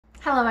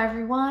Hello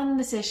everyone,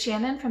 this is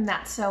Shannon from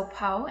That's So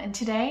Po, and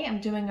today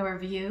I'm doing a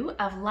review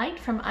of Light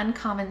from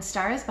Uncommon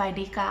Stars by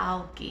Ryka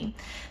Aoki.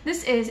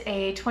 This is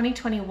a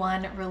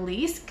 2021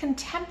 release,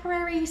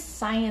 contemporary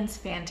science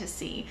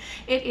fantasy.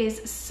 It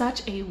is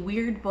such a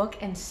weird book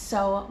and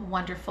so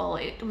wonderful.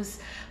 It was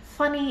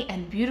funny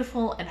and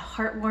beautiful and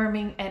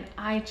heartwarming, and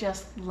I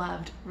just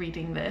loved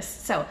reading this.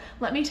 So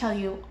let me tell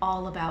you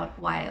all about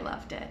why I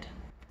loved it.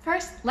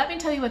 First, let me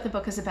tell you what the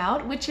book is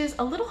about, which is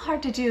a little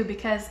hard to do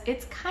because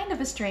it's kind of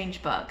a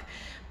strange book.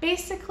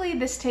 Basically,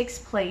 this takes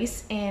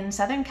place in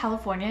Southern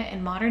California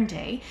in modern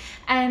day,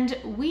 and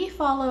we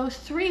follow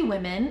three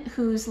women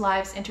whose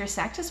lives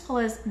intersect, as well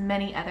as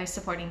many other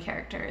supporting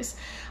characters.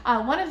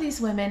 One of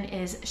these women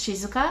is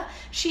Shizuka.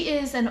 She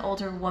is an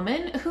older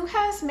woman who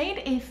has made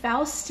a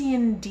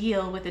Faustian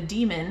deal with a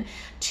demon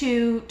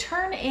to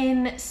turn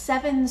in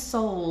 7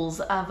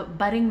 souls of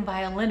budding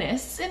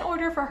violinists in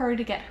order for her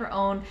to get her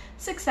own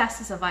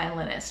success as a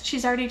violinist.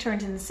 She's already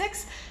turned in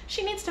 6.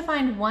 She needs to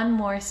find one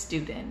more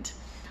student.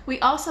 We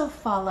also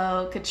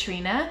follow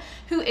Katrina,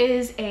 who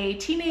is a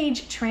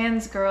teenage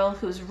trans girl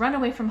who's run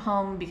away from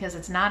home because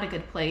it's not a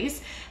good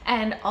place,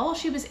 and all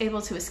she was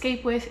able to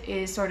escape with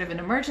is sort of an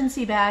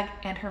emergency bag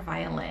and her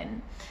violin.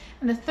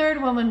 And the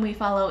third woman we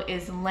follow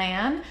is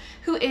Lan,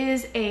 who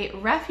is a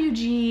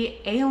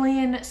refugee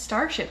alien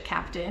starship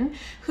captain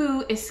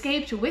who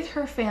escaped with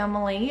her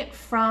family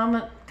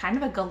from kind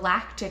of a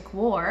galactic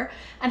war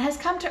and has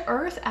come to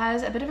Earth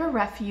as a bit of a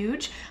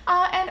refuge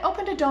and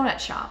opened a donut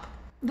shop.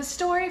 The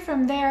story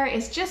from there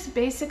is just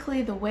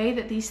basically the way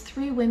that these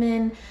three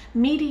women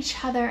meet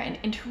each other and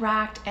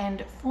interact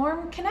and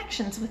form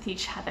connections with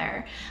each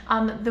other.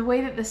 The way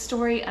that the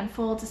story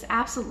unfolds is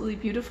absolutely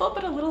beautiful,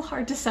 but a little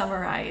hard to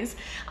summarize.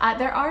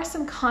 There are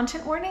some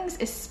content warnings,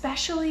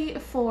 especially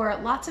for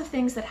lots of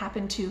things that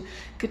happen to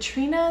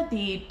Katrina,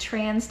 the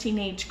trans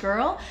teenage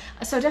girl.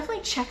 So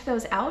definitely check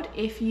those out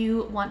if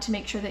you want to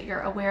make sure that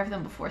you're aware of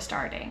them before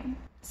starting.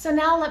 So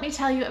now let me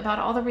tell you about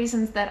all the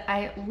reasons that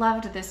I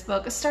loved this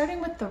book, starting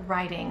with the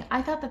writing.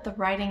 I thought that the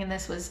writing in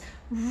this was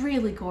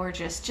really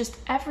gorgeous. Just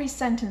every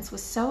sentence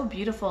was so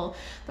beautiful.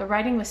 The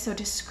writing was so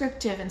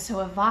descriptive and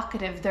so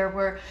evocative. There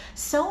were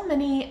so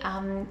many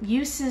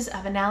uses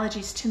of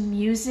analogies to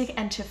music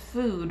and to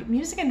food.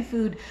 Music and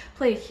food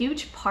play a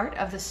huge part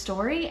of the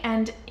story,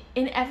 and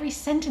in every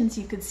sentence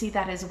you could see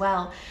that as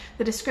well.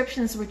 The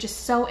descriptions were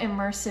just so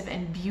immersive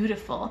and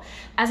beautiful.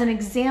 As an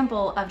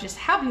example of just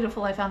how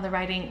beautiful I found the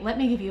writing, let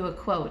me give you a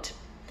quote.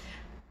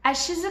 As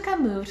Shizuka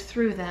moved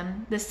through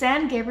them, the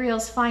San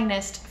Gabriel's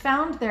finest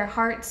found their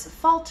hearts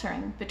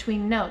faltering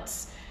between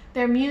notes,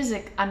 their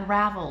music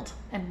unraveled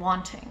and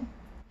wanting.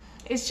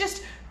 It's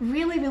just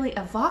really, really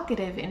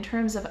evocative in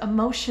terms of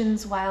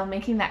emotions while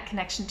making that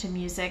connection to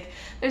music.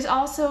 There's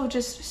also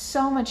just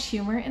so much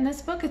humor in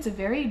this book. It's a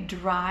very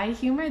dry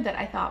humor that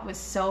I thought was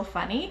so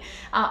funny,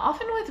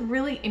 often with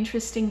really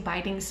interesting,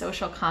 biting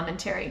social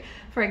commentary.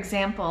 For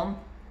example,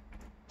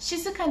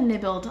 Shizuka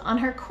nibbled on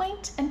her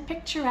quaint and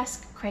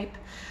picturesque crepe.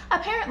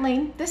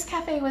 Apparently, this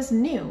cafe was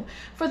new,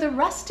 for the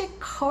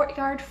rustic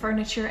courtyard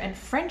furniture and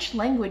French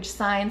language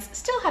signs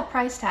still had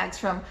price tags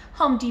from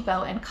Home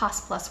Depot and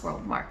Cost Plus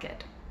World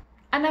Market.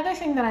 Another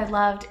thing that I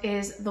loved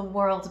is the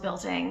world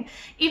building.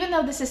 Even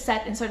though this is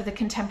set in sort of the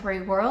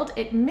contemporary world,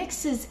 it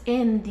mixes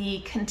in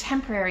the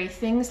contemporary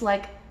things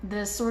like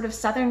the sort of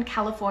Southern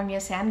California,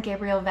 San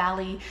Gabriel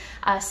Valley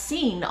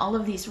scene, all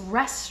of these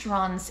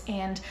restaurants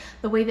and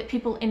the way that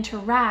people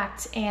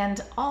interact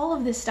and all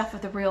of this stuff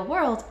of the real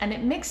world, and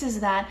it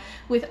mixes that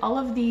with all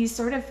of these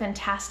sort of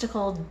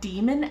fantastical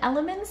demon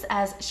elements,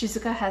 as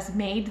Shizuka has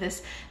made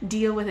this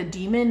deal with a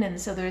demon, and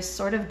so there's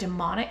sort of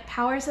demonic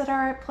powers that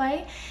are at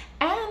play.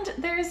 And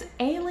there's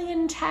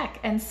alien tech,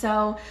 and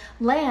so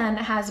Lan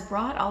has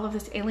brought all of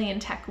this alien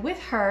tech with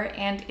her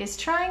and is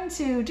trying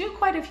to do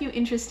quite a few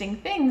interesting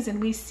things, and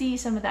we see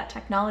some of that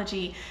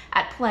technology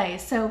at play.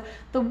 So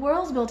the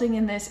world building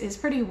in this is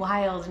pretty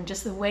wild, and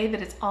just the way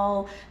that it's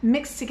all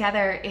mixed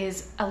together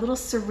is a little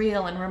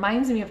surreal and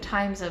reminds me of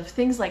times of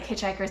things like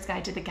Hitchhiker's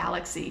Guide to the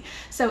Galaxy.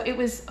 So it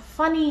was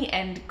funny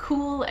and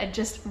cool and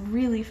just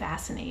really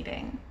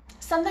fascinating.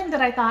 Something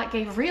that I thought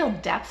gave real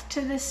depth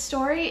to this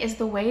story is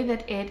the way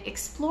that it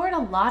explored a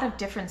lot of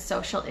different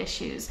social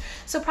issues.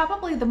 So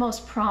probably the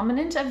most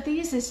prominent of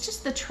these is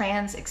just the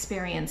trans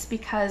experience,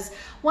 because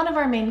one of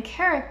our main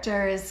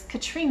characters,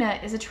 Katrina,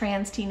 is a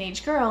trans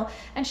teenage girl,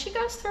 and she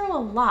goes through a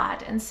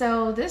lot. And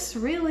so this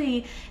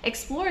really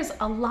explores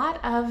a lot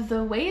of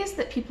the ways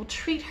that people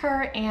treat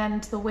her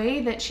and the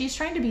way that she's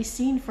trying to be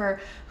seen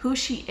for who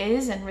she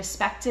is and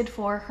respected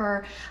for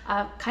her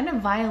kind of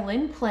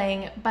violin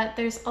playing, but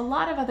there's a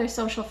lot of other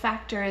social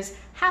factors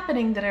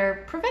happening that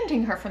are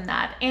preventing her from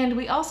that. And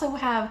we also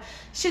have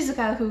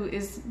Shizuka, who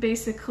is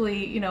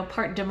basically, you know,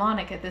 part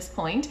demonic at this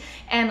point,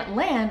 and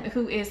Lan,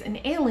 who is an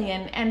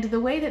alien, and the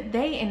way that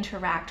they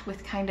interact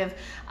with kind of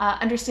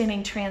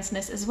understanding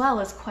transness as well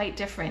is quite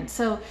different.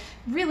 So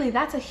really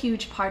that's a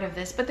huge part of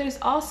this, but there's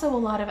also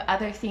a lot of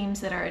other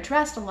themes that are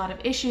addressed, a lot of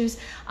issues,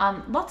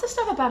 lots of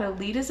stuff about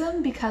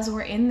elitism, because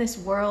we're in this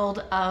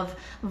world of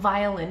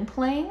violin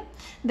playing.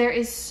 There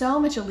is so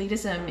much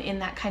elitism in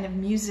that kind of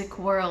music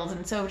world,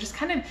 and so just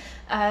kind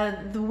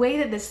of the way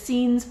that the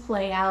scenes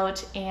play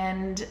out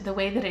and the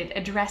way that it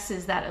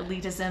addresses that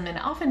elitism and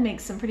often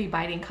makes some pretty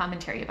biting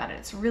commentary about it.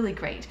 It's really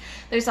great.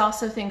 There's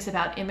also things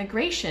about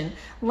immigration.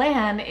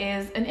 Lan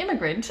is an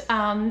immigrant,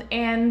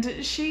 and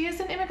she is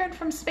an immigrant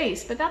from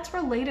space, but that's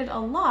related a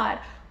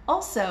lot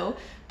also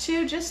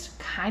to just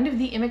kind of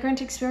the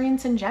immigrant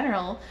experience in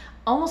general.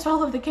 Almost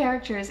all of the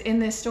characters in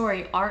this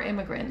story are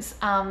immigrants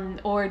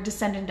or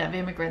descendant of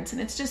immigrants,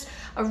 and it's just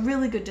a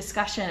really good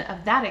discussion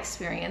of that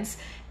experience.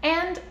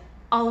 And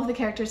all of the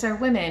characters are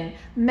women.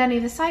 Many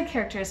of the side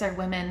characters are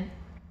women.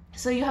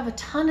 So you have a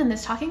ton in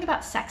this talking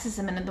about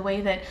sexism and the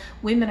way that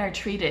women are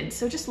treated.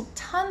 So just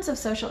tons of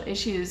social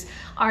issues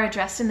are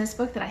addressed in this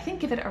book that I think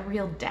give it a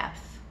real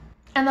depth.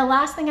 And the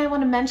last thing I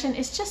want to mention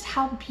is just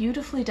how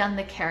beautifully done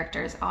the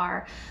characters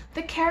are.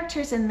 The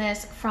characters in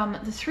this, from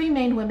the three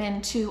main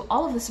women to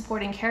all of the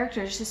supporting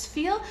characters, just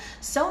feel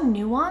so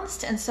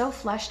nuanced and so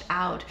fleshed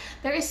out.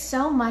 There is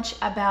so much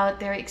about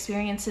their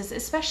experiences,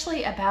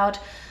 especially about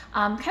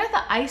kind of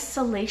the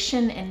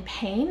isolation and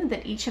pain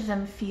that each of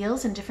them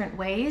feels in different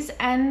ways,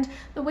 and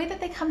the way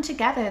that they come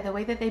together, the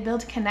way that they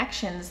build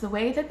connections, the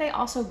way that they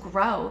also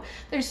grow.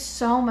 There's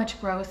so much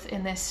growth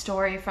in this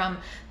story from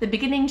the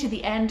beginning to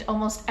the end.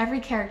 Almost every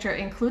character,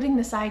 including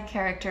the side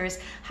characters,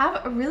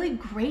 have a really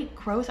great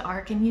growth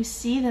arc, and you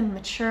see them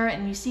mature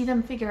and you see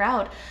them figure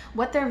out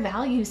what their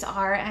values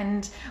are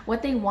and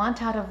what they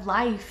want out of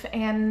life,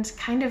 and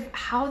kind of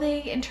how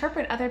they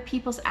interpret other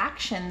people's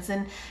actions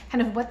and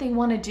kind of what they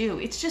want to do.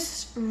 It's just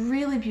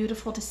really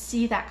beautiful to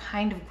see that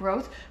kind of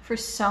growth for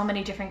so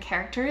many different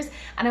characters,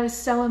 and I was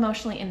so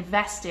emotionally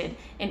invested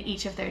in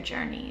each of their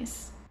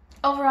journeys.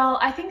 Overall,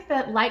 I think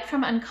that Light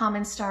from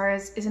Uncommon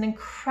Stars is an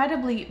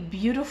incredibly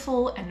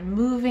beautiful and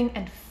moving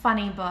and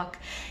funny book.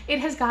 It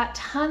has got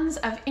tons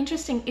of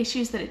interesting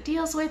issues that it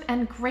deals with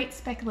and great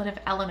speculative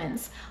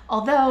elements,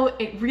 although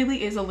it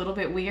really is a little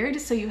bit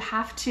weird, so you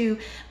have to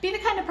be the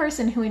kind of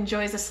person who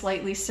enjoys a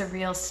slightly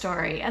surreal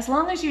story. As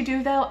long as you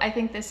do, though, I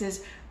think this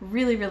is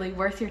really, really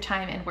worth your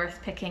time and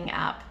worth picking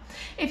up.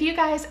 If you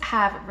guys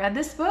have read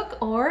this book,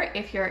 or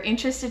if you're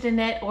interested in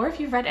it, or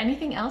if you've read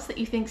anything else that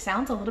you think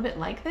sounds a little bit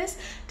like this,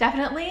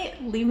 definitely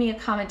leave me a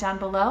comment down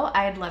below.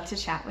 I'd love to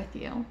chat with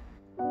you.